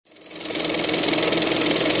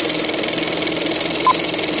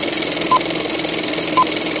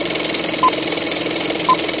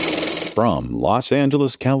From Los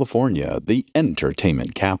Angeles, California, the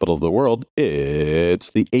entertainment capital of the world, it's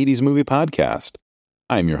the 80s Movie Podcast.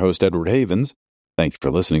 I'm your host, Edward Havens. Thank you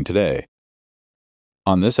for listening today.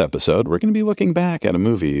 On this episode, we're going to be looking back at a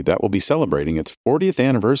movie that will be celebrating its 40th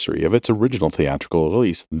anniversary of its original theatrical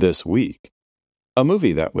release this week. A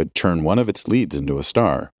movie that would turn one of its leads into a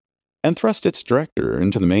star and thrust its director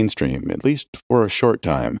into the mainstream, at least for a short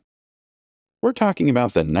time. We're talking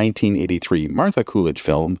about the 1983 Martha Coolidge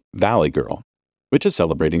film, Valley Girl, which is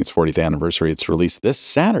celebrating its 40th anniversary. It's released this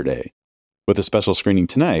Saturday, with a special screening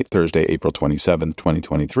tonight, Thursday, April 27,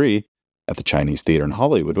 2023, at the Chinese Theater in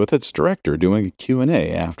Hollywood, with its director doing a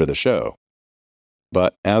Q&A after the show.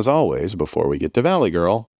 But as always, before we get to Valley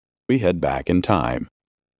Girl, we head back in time.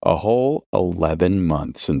 A whole 11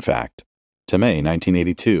 months, in fact, to May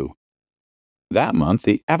 1982. That month,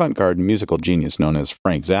 the avant-garde musical genius known as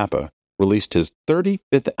Frank Zappa released his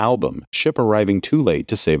 35th album, Ship Arriving Too Late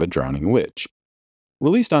to Save a Drowning Witch.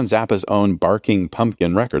 Released on Zappa's own Barking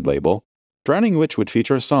Pumpkin record label, Drowning Witch would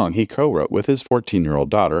feature a song he co-wrote with his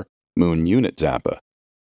 14-year-old daughter, Moon Unit Zappa.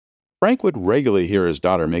 Frank would regularly hear his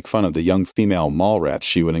daughter make fun of the young female mallrats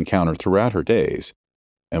she would encounter throughout her days.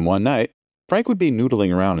 And one night, Frank would be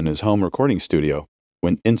noodling around in his home recording studio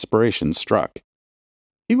when inspiration struck.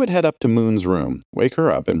 He would head up to Moon's room, wake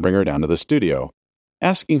her up, and bring her down to the studio,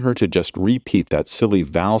 asking her to just repeat that silly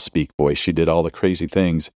Valspeak voice she did all the crazy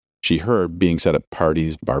things she heard being said at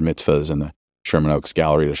parties, bar mitzvahs, and the Sherman Oaks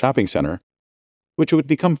Galleria shopping center, which would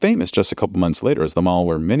become famous just a couple months later as the mall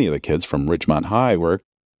where many of the kids from Ridgemont High were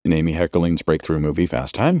in Amy Heckerling's breakthrough movie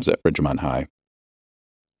Fast Times at Ridgemont High.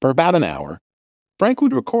 For about an hour, Frank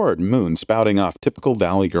would record Moon spouting off typical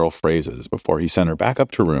Valley Girl phrases before he sent her back up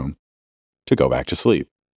to her room to go back to sleep.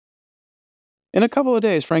 In a couple of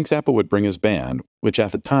days, Frank Zappa would bring his band, which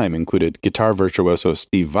at the time included guitar virtuoso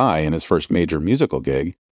Steve Vai in his first major musical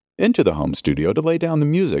gig, into the home studio to lay down the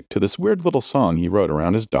music to this weird little song he wrote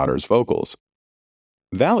around his daughter's vocals.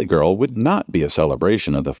 Valley Girl would not be a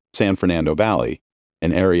celebration of the San Fernando Valley,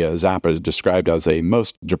 an area Zappa described as a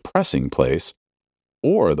most depressing place,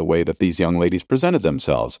 or the way that these young ladies presented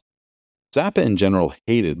themselves. Zappa in general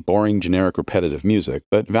hated boring, generic, repetitive music,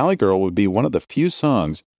 but Valley Girl would be one of the few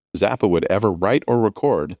songs Zappa would ever write or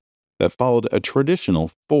record that followed a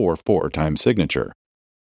traditional 4/4 time signature.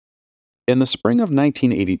 In the spring of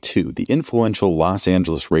 1982, the influential Los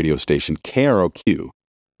Angeles radio station KROQ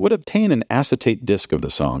would obtain an acetate disc of the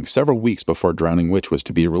song several weeks before Drowning Witch was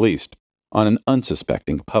to be released on an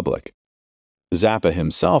unsuspecting public. Zappa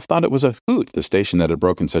himself thought it was a hoot, the station that had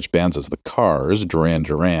broken such bands as the Cars, Duran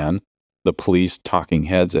Duran, the Police, Talking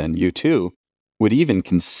Heads, and U2 would even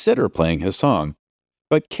consider playing his song.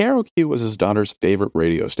 But KROQ was his daughter's favorite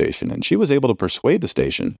radio station, and she was able to persuade the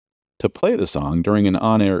station to play the song during an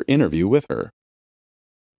on-air interview with her.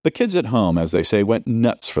 The kids at home, as they say, went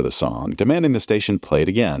nuts for the song, demanding the station play it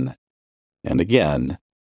again, and again,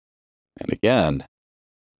 and again.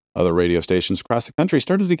 Other radio stations across the country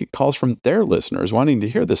started to get calls from their listeners wanting to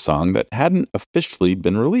hear this song that hadn't officially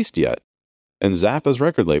been released yet, and Zappa's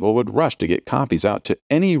record label would rush to get copies out to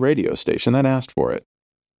any radio station that asked for it.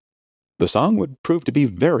 The song would prove to be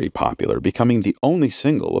very popular, becoming the only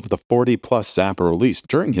single of the 40-plus Zappa released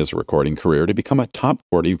during his recording career to become a top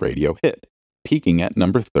 40 radio hit, peaking at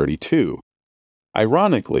number 32.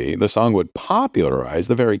 Ironically, the song would popularize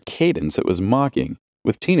the very cadence it was mocking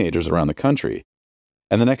with teenagers around the country.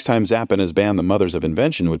 And the next time Zappa and his band, the Mothers of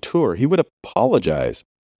Invention, would tour, he would apologize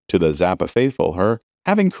to the Zappa faithful for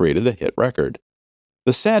having created a hit record.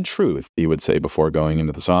 The sad truth, he would say before going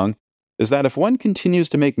into the song, is that if one continues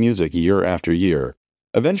to make music year after year,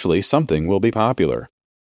 eventually something will be popular.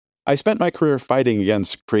 I spent my career fighting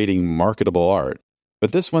against creating marketable art,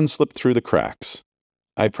 but this one slipped through the cracks.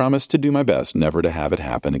 I promise to do my best never to have it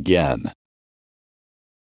happen again.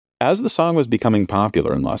 As the song was becoming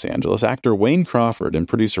popular in Los Angeles, actor Wayne Crawford and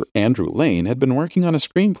producer Andrew Lane had been working on a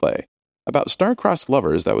screenplay about star-crossed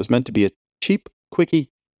lovers that was meant to be a cheap,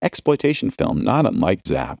 quickie exploitation film not unlike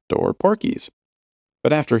Zapped or Porky's.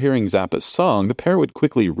 But after hearing Zappa's song, the pair would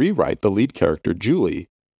quickly rewrite the lead character, Julie,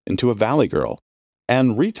 into a Valley Girl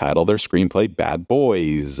and retitle their screenplay Bad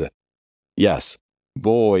Boys. Yes,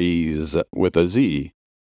 boys with a Z,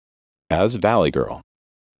 as Valley Girl.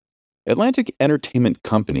 Atlantic Entertainment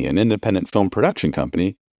Company, an independent film production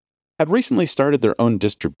company, had recently started their own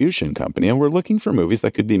distribution company and were looking for movies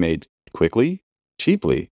that could be made quickly,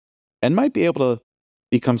 cheaply, and might be able to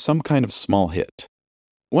become some kind of small hit.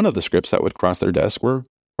 One of the scripts that would cross their desk were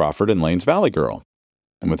Crawford and Lane's Valley Girl,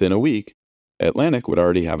 and within a week, Atlantic would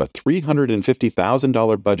already have a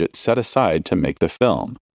 $350,000 budget set aside to make the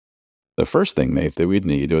film. The first thing they would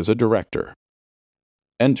need was a director.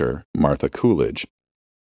 Enter Martha Coolidge.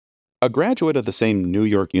 A graduate of the same New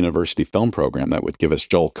York University film program that would give us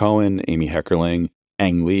Joel Cohen, Amy Heckerling,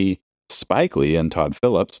 Ang Lee, Spike Lee, and Todd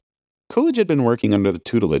Phillips, Coolidge had been working under the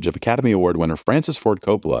tutelage of Academy Award winner Francis Ford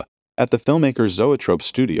Coppola at the filmmaker Zoetrope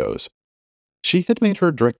Studios. She had made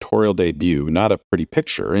her directorial debut, Not a Pretty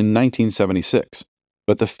Picture, in 1976,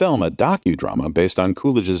 but the film, a docudrama based on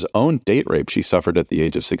Coolidge's own date rape she suffered at the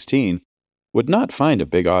age of 16, would not find a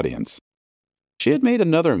big audience. She had made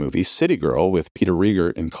another movie, City Girl, with Peter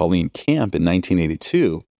Riegert and Colleen Camp in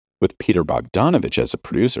 1982, with Peter Bogdanovich as a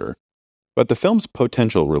producer, but the film's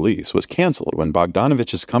potential release was canceled when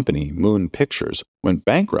Bogdanovich's company, Moon Pictures, went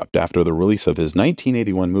bankrupt after the release of his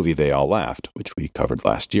 1981 movie They All Laughed, which we covered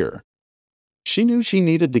last year. She knew she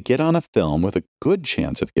needed to get on a film with a good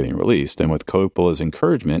chance of getting released, and with Coppola's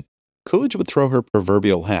encouragement, Coolidge would throw her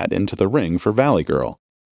proverbial hat into the ring for Valley Girl.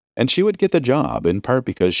 And she would get the job, in part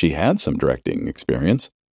because she had some directing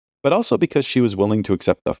experience, but also because she was willing to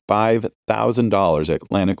accept the $5,000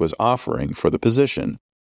 Atlantic was offering for the position.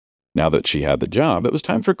 Now that she had the job, it was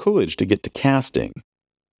time for Coolidge to get to casting.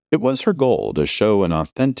 It was her goal to show an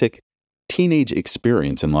authentic teenage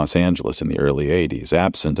experience in Los Angeles in the early 80s,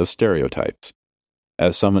 absent of stereotypes.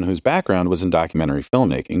 As someone whose background was in documentary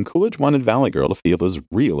filmmaking, Coolidge wanted Valley Girl to feel as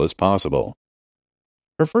real as possible.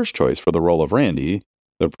 Her first choice for the role of Randy,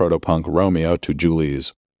 the proto-punk Romeo to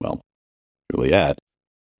Julie's, Juliet,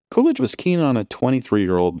 Coolidge was keen on a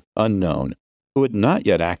 23-year-old unknown who had not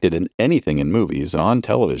yet acted in anything in movies, on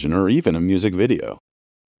television, or even a music video.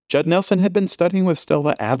 Judd Nelson had been studying with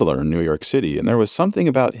Stella Adler in New York City, and there was something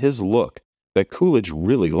about his look that Coolidge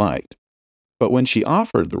really liked. But when she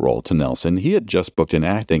offered the role to Nelson, he had just booked an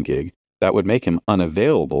acting gig that would make him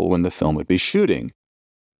unavailable when the film would be shooting.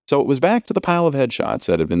 So it was back to the pile of headshots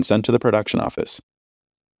that had been sent to the production office.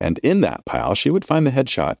 And in that pile, she would find the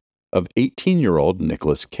headshot of 18-year-old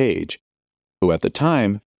Nicolas Cage, who at the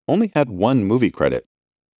time only had one movie credit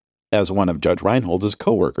as one of Judge Reinhold's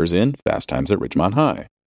co-workers in Fast Times at Ridgemont High.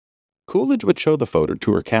 Coolidge would show the photo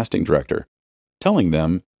to her casting director, telling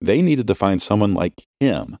them they needed to find someone like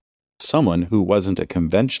him, someone who wasn't a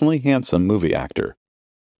conventionally handsome movie actor.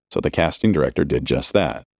 So the casting director did just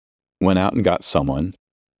that, went out and got someone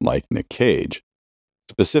like Nick Cage.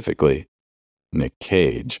 Specifically, Nick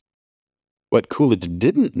Cage. What Coolidge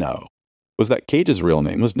didn't know was that Cage's real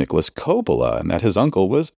name was Nicholas Coppola and that his uncle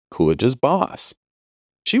was Coolidge's boss.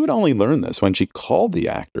 She would only learn this when she called the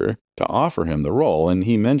actor to offer him the role, and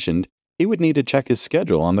he mentioned he would need to check his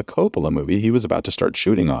schedule on the Coppola movie he was about to start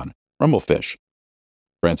shooting on, Rumblefish.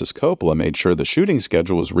 Francis Coppola made sure the shooting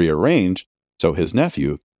schedule was rearranged so his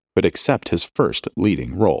nephew could accept his first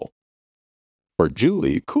leading role. For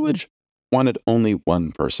Julie, Coolidge wanted only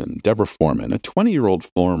one person, Deborah Foreman, a 20-year-old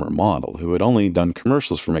former model who had only done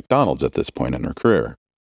commercials for McDonald's at this point in her career.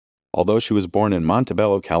 Although she was born in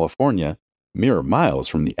Montebello, California, mere miles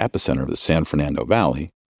from the epicenter of the San Fernando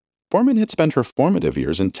Valley, Foreman had spent her formative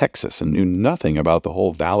years in Texas and knew nothing about the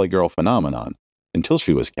whole Valley Girl phenomenon until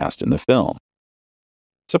she was cast in the film.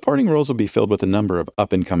 Supporting roles would be filled with a number of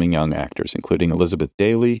up-and-coming young actors, including Elizabeth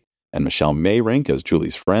Daly and Michelle Mayrink as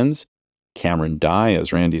Julie's friends, Cameron Dye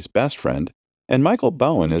as Randy's best friend, and Michael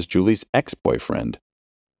Bowen as Julie's ex-boyfriend,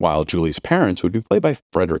 while Julie's parents would be played by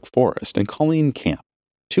Frederick Forrest and Colleen Camp,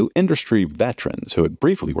 two industry veterans who had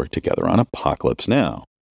briefly worked together on Apocalypse Now.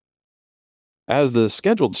 As the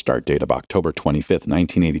scheduled start date of October 25,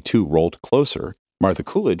 1982 rolled closer, Martha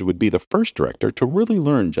Coolidge would be the first director to really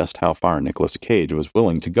learn just how far Nicolas Cage was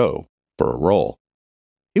willing to go for a role.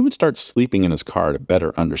 He would start sleeping in his car to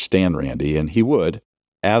better understand Randy, and he would,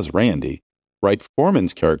 as Randy, write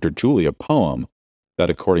Foreman's character Julie a poem that,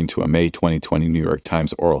 according to a May 2020 New York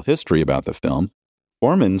Times oral history about the film,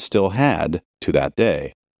 Foreman still had to that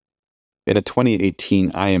day. In a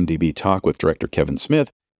 2018 IMDb talk with director Kevin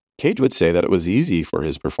Smith, Cage would say that it was easy for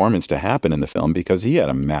his performance to happen in the film because he had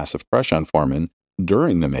a massive crush on Foreman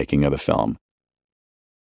during the making of the film.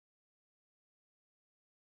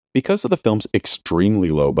 Because of the film's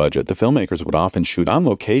extremely low budget, the filmmakers would often shoot on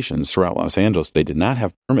locations throughout Los Angeles they did not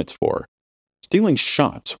have permits for, stealing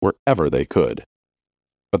shots wherever they could.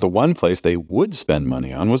 But the one place they would spend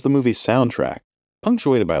money on was the movie's soundtrack,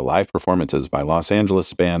 punctuated by live performances by Los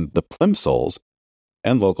Angeles band The Plimsolls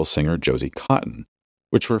and local singer Josie Cotton,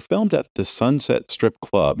 which were filmed at the Sunset Strip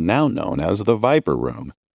Club, now known as the Viper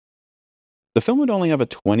Room. The film would only have a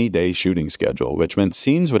 20-day shooting schedule, which meant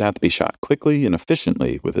scenes would have to be shot quickly and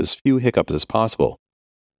efficiently with as few hiccups as possible.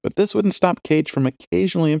 But this wouldn't stop Cage from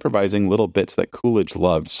occasionally improvising little bits that Coolidge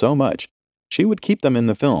loved so much she would keep them in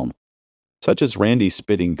the film, such as Randy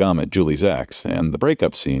spitting gum at Julie's ex and the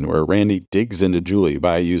breakup scene where Randy digs into Julie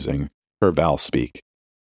by using her Valspeak.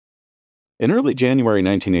 In early January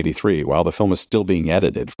 1983, while the film was still being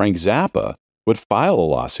edited, Frank Zappa would file a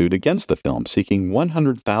lawsuit against the film seeking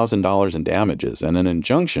 $100,000 in damages and an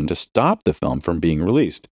injunction to stop the film from being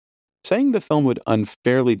released, saying the film would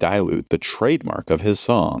unfairly dilute the trademark of his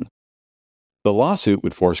song. The lawsuit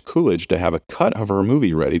would force Coolidge to have a cut of her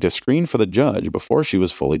movie ready to screen for the judge before she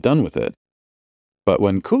was fully done with it. But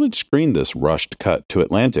when Coolidge screened this rushed cut to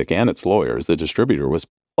Atlantic and its lawyers, the distributor was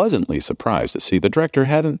pleasantly surprised to see the director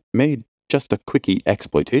hadn't made just a quickie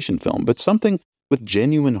exploitation film, but something with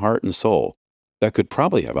genuine heart and soul that could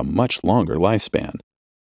probably have a much longer lifespan.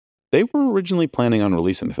 They were originally planning on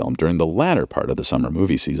releasing the film during the latter part of the summer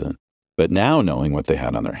movie season, but now knowing what they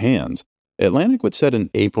had on their hands, Atlantic would set an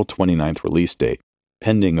April 29th release date,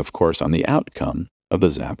 pending, of course, on the outcome of the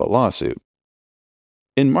Zappa lawsuit.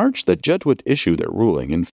 In March, the judge would issue their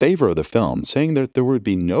ruling in favor of the film, saying that there would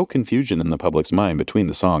be no confusion in the public's mind between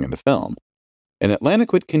the song and the film, and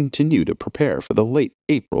Atlantic would continue to prepare for the late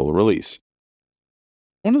April release.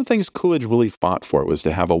 One of the things Coolidge really fought for was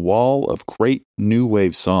to have a wall of great new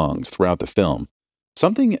wave songs throughout the film,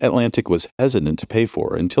 something Atlantic was hesitant to pay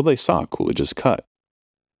for until they saw Coolidge's cut.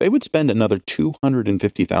 They would spend another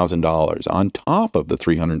 $250,000 on top of the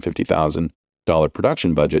 $350,000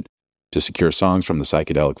 production budget to secure songs from the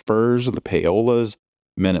Psychedelic Furs, the Payolas,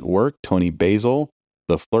 Men at Work, Tony Basil,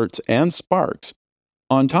 the Flirts, and Sparks,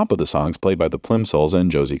 on top of the songs played by the Plimsolls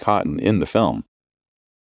and Josie Cotton in the film.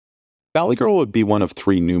 Valley Girl would be one of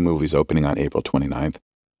 3 new movies opening on April 29th,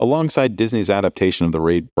 alongside Disney's adaptation of the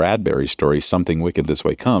Ray Bradbury story Something Wicked This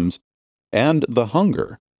Way Comes, and The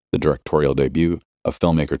Hunger, the directorial debut of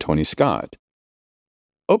filmmaker Tony Scott.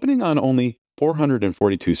 Opening on only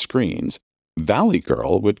 442 screens, Valley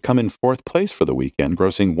Girl would come in 4th place for the weekend,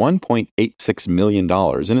 grossing $1.86 million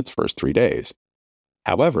in its first 3 days.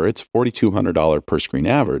 However, its $4,200 per screen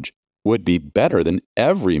average would be better than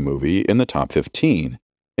every movie in the top 15,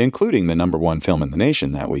 including the number 1 film in the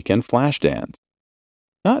nation that weekend, Flashdance.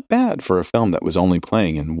 Not bad for a film that was only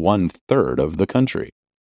playing in 1/3 of the country.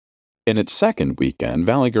 In its second weekend,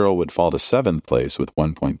 Valley Girl would fall to 7th place with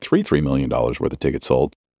 $1.33 million worth of tickets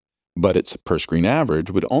sold, but its per-screen average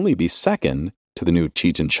would only be second to the new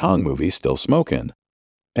Cheech and Chong movie, Still Smokin'.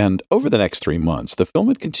 And over the next 3 months, the film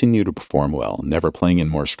would continue to perform well, never playing in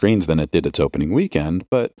more screens than it did its opening weekend,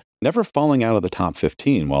 but never falling out of the top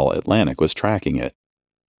 15 while Atlantic was tracking it.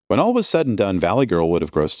 When all was said and done, Valley Girl would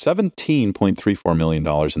have grossed $17.34 million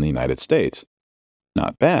in the United States.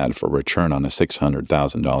 Not bad for a return on a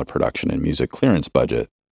 $600,000 production and music clearance budget.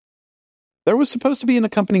 There was supposed to be an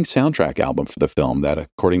accompanying soundtrack album for the film that,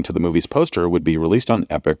 according to the movie's poster, would be released on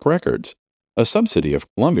Epic Records, a subsidy of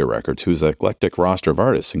Columbia Records whose eclectic roster of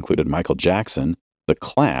artists included Michael Jackson, The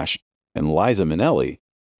Clash, and Liza Minnelli.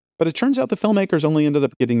 But it turns out the filmmakers only ended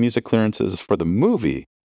up getting music clearances for the movie,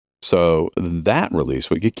 so that release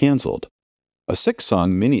would get canceled. A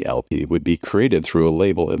 6-song mini-LP would be created through a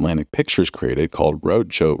label Atlantic Pictures created called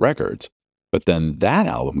Roadshow Records, but then that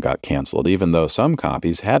album got canceled even though some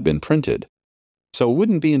copies had been printed. So it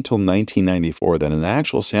wouldn't be until 1994 that an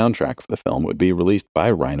actual soundtrack for the film would be released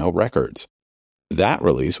by Rhino Records. That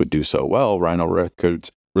release would do so well, Rhino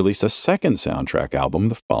Records released a second soundtrack album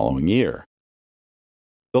the following year.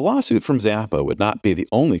 The lawsuit from Zappa would not be the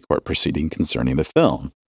only court proceeding concerning the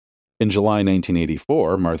film. In July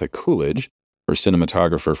 1984, Martha Coolidge, her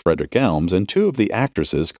cinematographer Frederick Elms, and 2 of the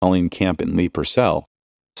actresses, Colleen Camp and Lee Purcell,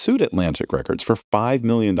 sued Atlantic Records for $5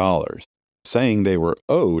 million, saying they were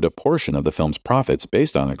owed a portion of the film's profits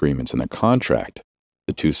based on agreements in their contract.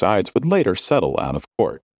 The 2 sides would later settle out of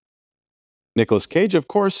court. Nicolas Cage, of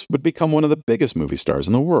course, would become one of the biggest movie stars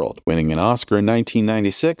in the world, winning an Oscar in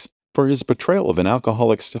 1996 for his portrayal of an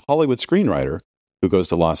alcoholic Hollywood screenwriter who goes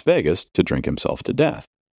to Las Vegas to drink himself to death.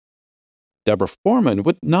 Deborah Foreman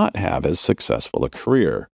would not have as successful a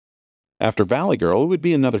career. After Valley Girl, it would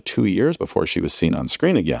be another 2 years before she was seen on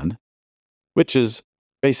screen again, which is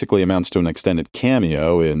basically amounts to an extended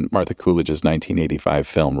cameo in Martha Coolidge's 1985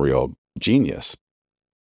 film Real Genius.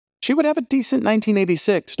 She would have a decent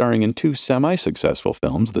 1986, starring in 2 semi-successful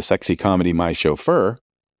films, the sexy comedy My Chauffeur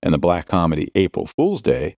and the black comedy April Fool's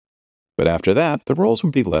Day, but after that, the roles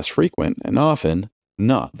would be less frequent and often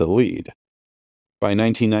not the lead. By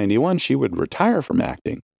 1991, she would retire from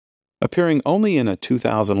acting, appearing only in a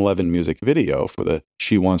 2011 music video for the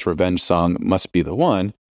She Wants Revenge song Must Be the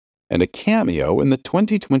One, and a cameo in the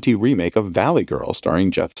 2020 remake of Valley Girl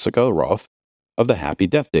starring Jessica Rothe of the Happy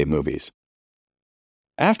Death Day movies.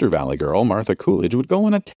 After Valley Girl, Martha Coolidge would go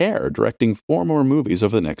on a tear, directing 4 more movies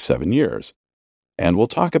over the next 7 years. And we'll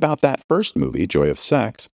talk about that first movie, Joy of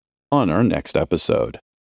Sex, on our next episode.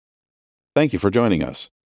 Thank you for joining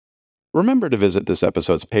us. Remember to visit this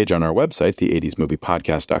episode's page on our website,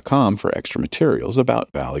 the80smoviepodcast.com, for extra materials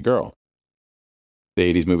about Valley Girl.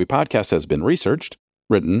 The 80s Movie Podcast has been researched,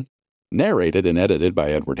 written, narrated, and edited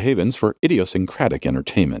by Edward Havens for idiosyncratic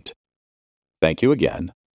entertainment. Thank you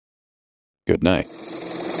again. Good night.